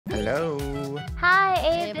Hello. Hi,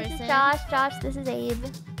 Abe. This is Josh. Josh, this is Abe.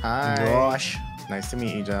 Hi. Josh. Nice to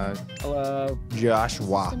meet you, Josh. Hello. This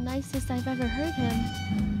Joshua. is the nicest I've ever heard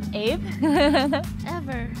him. Abe?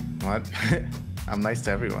 Ever. What? I'm nice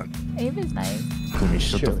to everyone. Abe is nice. Gumi,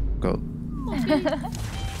 shut the go.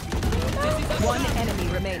 One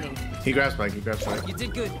enemy remaining. He grabs Spike. He grabs Spike. You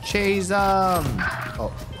did good. Chase him.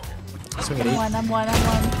 Oh. Swing it. I'm one.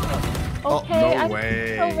 Okay, no I'm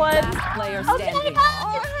way. the one. Last player standing.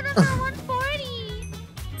 Oh, I hit him 140.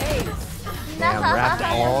 Hey, Damn, wrapped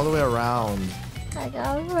all the way around. I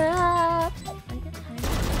got wrapped.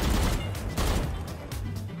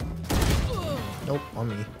 Nope, on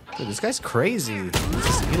me. Dude, this guy's crazy. This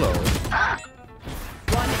is ELO.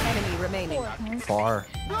 one enemy remaining. Far.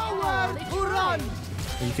 You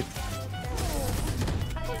could.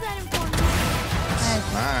 How is that important?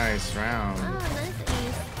 Nice round. Oh, nice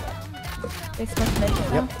ace.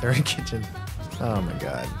 Yep, they're in kitchen. Oh my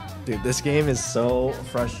god. Dude, this game is so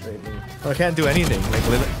frustrating. I can't do anything.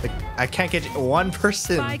 Like I can't get one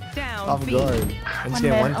person Spike down. off B. guard. I just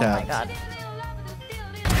get one Oh tap. my god.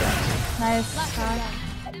 Nice.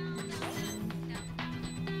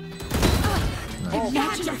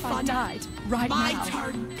 Imagine if I died right now.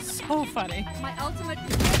 Turn. So funny. My ultimate.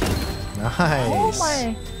 Nice. Oh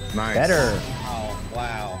my. Nice. Better. Oh,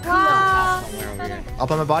 wow. Wow.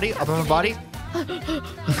 Up on my body. Up on my body.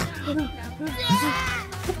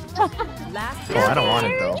 Last Oh, I don't want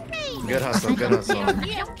it though. Good hustle. Good hustle.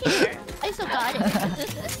 You don't care. I still got it.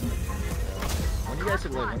 When you guys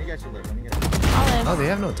should live. I'll live. Oh, they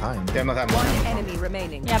have no time. Yeah, not that one much. enemy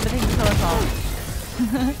remaining. Yeah, but they can kill us all.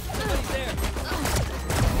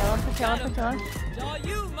 Kill him. All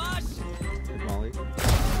you, Mosh. Molly.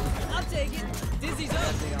 I'll take it. Dizzy's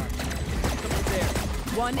up.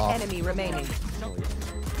 One enemy remaining.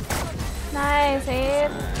 Nice,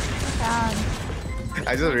 Abe. Down.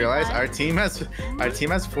 I just realized our team has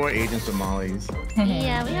 4 agents with mollies.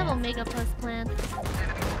 Yeah, we have Omega Plus plan.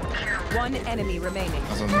 One enemy remaining.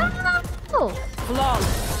 Also, Oh.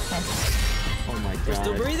 Flawless. Oh my god.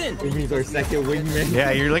 Still breathing. He's our second wingman.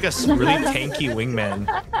 Yeah, you're like a really tanky wingman.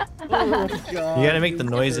 Oh my god. You gotta make the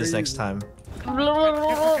noises next time.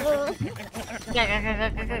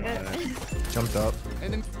 Jumped up.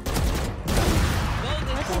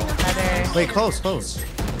 Wait, close.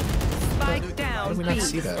 Spike How down. did we not B.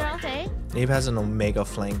 see that? Okay. Abe has an Omega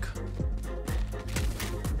flank.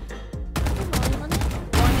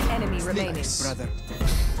 One enemy remaining. A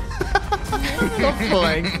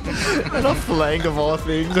flank. And a flank of all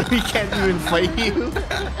things. We can't even fight you.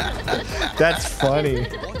 That's funny.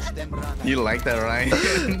 you like that, right?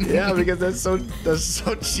 Yeah, because that's so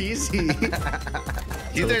cheesy.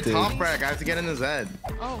 He's their top frag. I have to get in his head.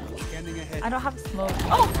 Oh. I don't have smoke.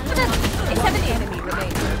 Oh, look at that. One enemy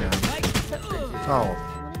remaining. Oh.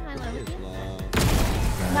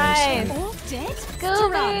 Nice. Oh, dead?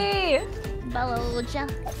 Gumi. Baloja.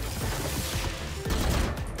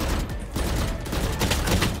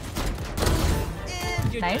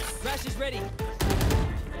 Nice. Crash is ready.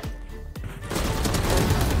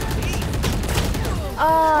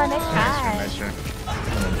 Oh, nice try. Nice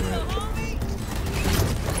try.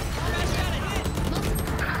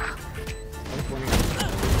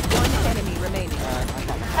 One enemy remaining.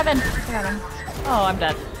 Heaven. Heaven. Oh, I'm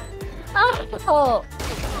dead. Oh.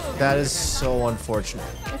 That is so unfortunate.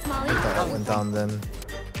 It's Molly. That went down then.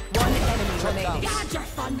 One enemy remaining.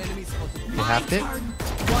 You halved it?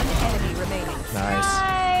 One enemy remaining. Nice.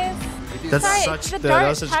 Nice. That's Sorry, such the that dart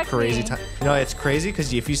was such attacked crazy me. time. You know, it's crazy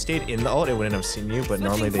because if you stayed in the ult, it wouldn't have seen you. But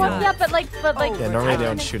normally they Well, don't. yeah, but like, Yeah, normally I they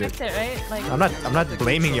don't didn't shoot it. expect right? Like, I'm not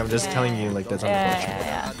blaming you. I'm just telling you like that's unfortunate.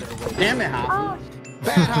 yeah. Damn it, Hafu. Oh,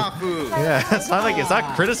 Bad Hafu. Yeah, it's not like it's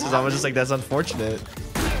not criticism. It's just like that's unfortunate.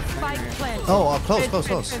 Spike planted. Oh, close.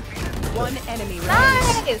 One enemy remaining.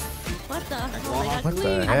 nice. What the? Oh, my God. What the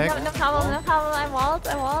Please. heck? No problem. I walled.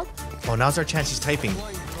 Oh, now's our chance. He's typing.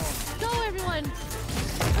 Go, everyone.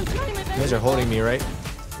 I'm trying my best. You guys are holding me, right?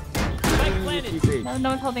 No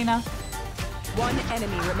one's holding now. One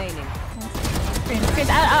enemy remaining. Screen.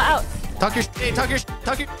 Out. Talk your shit.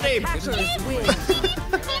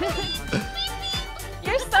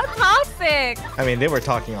 You're so toxic. I mean, they were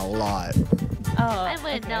talking a lot. Oh, I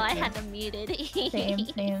wouldn't know. I had them muted.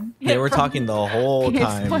 Same. They were talking the whole His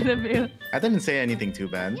point time. of view. I didn't say anything too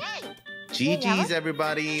bad. GG's,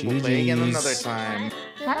 everybody. We'll play again another time.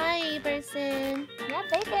 Hi, person. Yeah,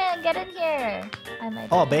 Bacon, get in here.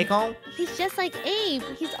 Oh, bacon? He's just like Abe.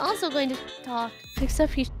 He's also going to talk.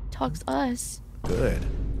 Except he talks us. Good.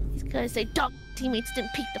 He's gonna say, "Dog teammates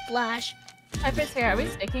didn't peek the flash." Hyper's here. Are we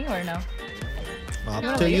sticking or no?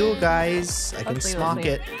 Up to you guys. I can Hopefully, smock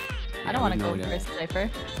hopefully. it. I don't want to no go idea. first, Cypher.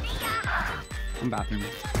 I'm bathroom.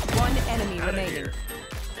 One enemy remaining.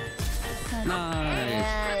 Nice.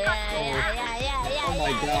 Oh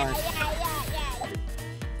my god.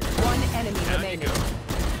 One enemy remaining.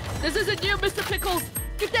 This isn't you, Mr. Pickles.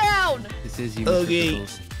 Get down. This is you, Okay. Mr.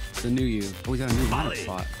 Pickles. It's the new you. Oh, he's got a new lineup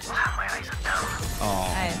spot.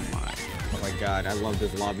 Oh Nice. my. Oh my god, I love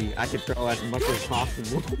this lobby. I can throw as much as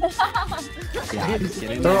possible. Yeah, just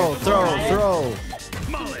get in Throw, there. throw.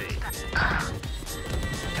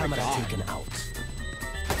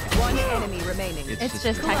 One enemy remaining. It's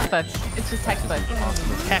just textbook. It's just textbook. I feel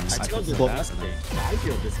Textbook. disgusting. I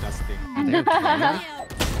feel disgusting.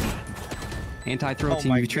 Anti-throw Oh team,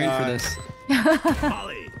 my you trained for God. this.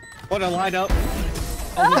 What a lineup.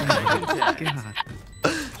 God.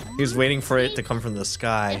 He was waiting for it to come from the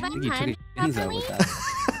sky. I think he took his hands out with that.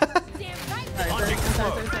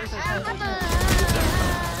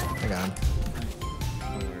 Hang on.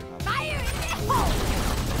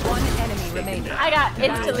 One enemy remaining. I got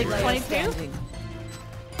instantly Player 22. standing.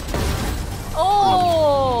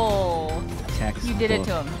 Oh! Textbook. You did it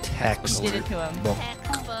to him. Text. You did it to him. Book.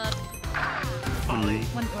 Textbook. One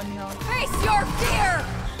heal. Face your fear.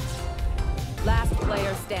 Last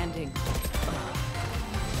player standing.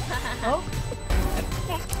 Oh.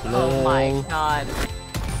 Oh my god.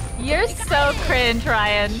 You're so cringe,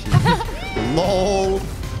 Ryan. LOL.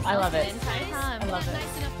 I love it. I love it.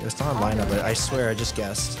 It's not a lineup, but I swear I just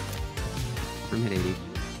guessed. From hit 80.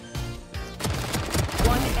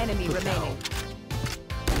 One enemy remaining.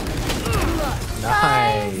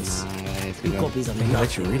 Nice. Nice. Good job. He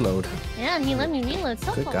let you reload. Yeah, he let me reload.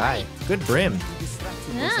 So Good polite. guy. Good brim.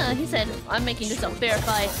 Yeah, he said, I'm making this a fair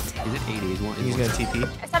fight. Is it 80? He's gonna TP.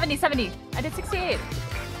 70, 70. I did 68.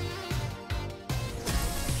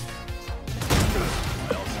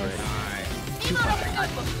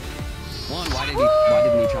 Why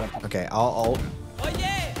didn't he try to... Okay, I'll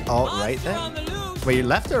right then. Wait, you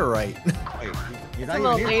left or right? Wait, he's It's not a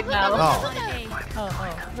little even here. late now. Oh.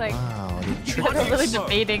 Oh. It's like, Wow. You we're tricked really us.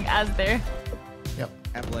 debating as they're. Yep.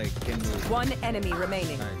 At like, can move. One enemy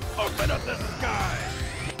remaining.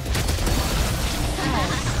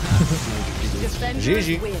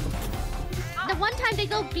 GG. Win. The one time they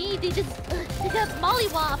go B, they just they got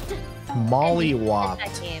mollywopped.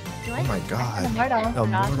 Mollywopped. Game. Oh my god. Immortal.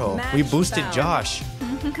 Immortal. We boosted Josh.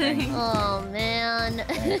 Oh man.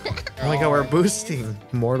 Oh my god, we're boosting.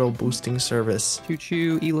 Mortal boosting service.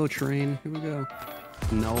 Choo-choo, ELO train. Here we go.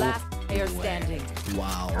 No. Last player standing.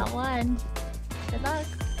 Wow. Not one. Good luck.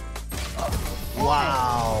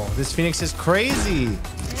 Wow. This Phoenix is crazy.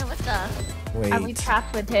 Yeah, what the? Are we Wait.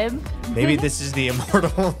 trapped with him? Maybe this is the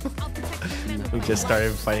immortal. We just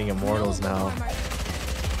started fighting immortals now.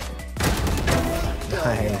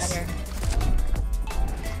 Nice.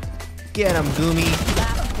 Get him, Gumi.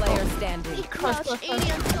 Last player standing. Close, close,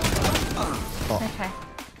 close. Oh, Okay.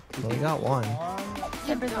 we got one.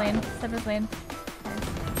 Cypher's lane. Cypher's lane.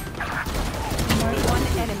 One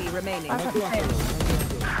enemy remaining. Far from sight.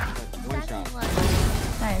 One shot.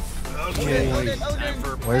 Nice.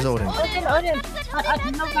 Where's Odin? Odin.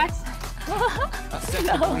 No backs. Oh, I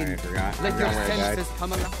forgot. I forgot where I died.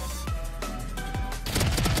 come around.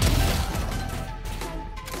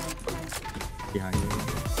 Behind you.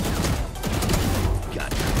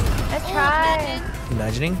 I tried.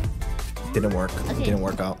 Imagining? Didn't work. Okay. Didn't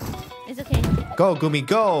work out. It's okay. Go, Gumi,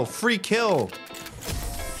 go! Free kill!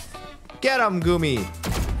 Get him, Gumi!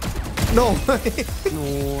 No way!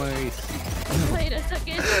 Nice. Wait a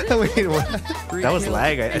second. Wait, what? That was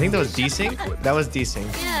lag. I think that was desync. That was desync.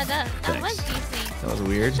 Yeah, that was DC. That was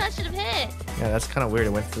weird. Shot should have hit. Yeah, that's kind of weird.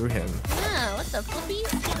 It went through him. Yeah, what the flippy?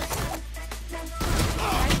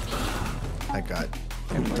 I got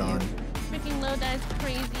done. Freaking low dive's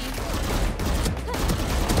crazy.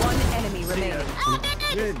 One enemy remaining.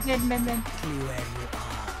 Mid.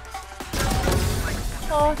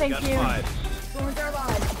 Oh, thank you.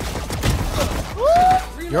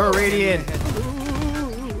 You're radiant.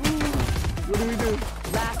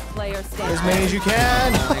 Last player standing. As many as you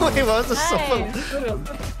can. Wait, what was the Nice.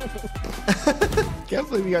 Can't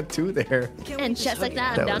believe you got two there. And just like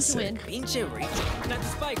that, That I'm down was to sick. win.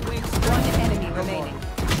 One enemy remaining.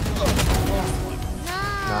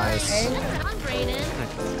 Nice. That's on Brayden.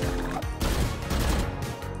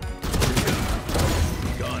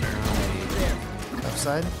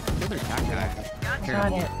 Upside.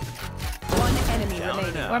 Got it. One enemy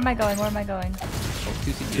remaining. Where am I going? Where am I going?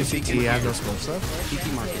 2 CT. You have no smoke stuff?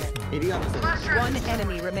 TT market. 80 on the side. One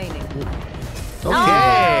enemy remaining.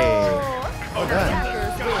 Okay. Well done.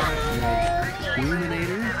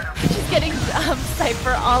 Illuminator. She's getting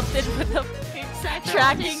Cypher alted with a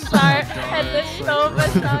tracking star and the Nova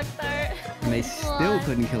shock star. And they still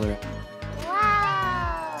couldn't kill her.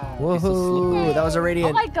 Wow. Woohoo! That was a Oh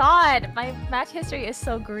radiant. my god, my match history is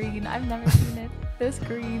so green. I've never seen it this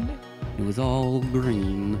green. It was all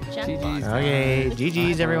green. Jackpot. Okay,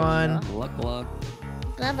 GG's everyone. Luck.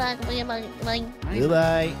 Goodbye.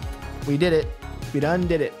 Goodbye. We did it. We done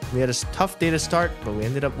did it. We had a tough day to start, but we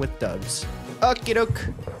ended up with dubs. Okie doke.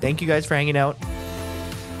 Thank you guys for hanging out.